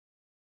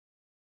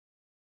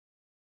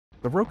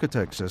The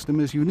Rocateq system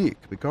is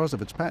unique because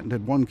of its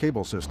patented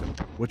one-cable system,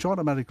 which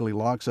automatically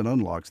locks and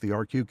unlocks the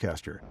RQ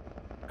caster.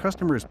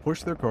 Customers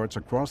push their carts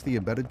across the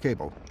embedded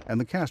cable, and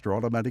the caster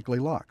automatically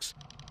locks.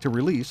 To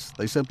release,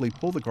 they simply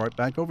pull the cart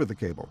back over the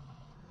cable.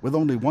 With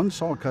only one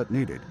saw cut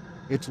needed,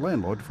 it's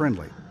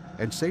landlord-friendly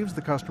and saves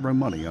the customer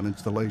money on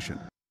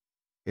installation.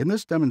 In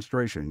this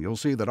demonstration, you'll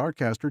see that our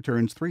caster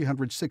turns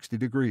 360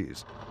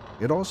 degrees.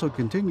 It also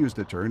continues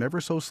to turn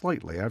ever so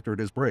slightly after it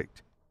is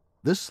braked.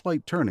 This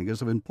slight turning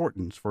is of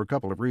importance for a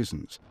couple of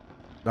reasons.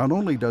 Not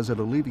only does it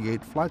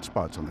alleviate flat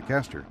spots on the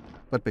caster,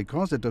 but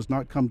because it does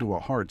not come to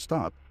a hard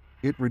stop,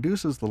 it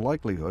reduces the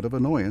likelihood of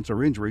annoyance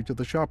or injury to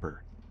the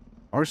shopper.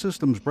 Our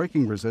system's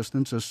braking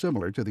resistance is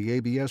similar to the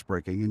ABS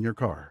braking in your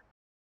car.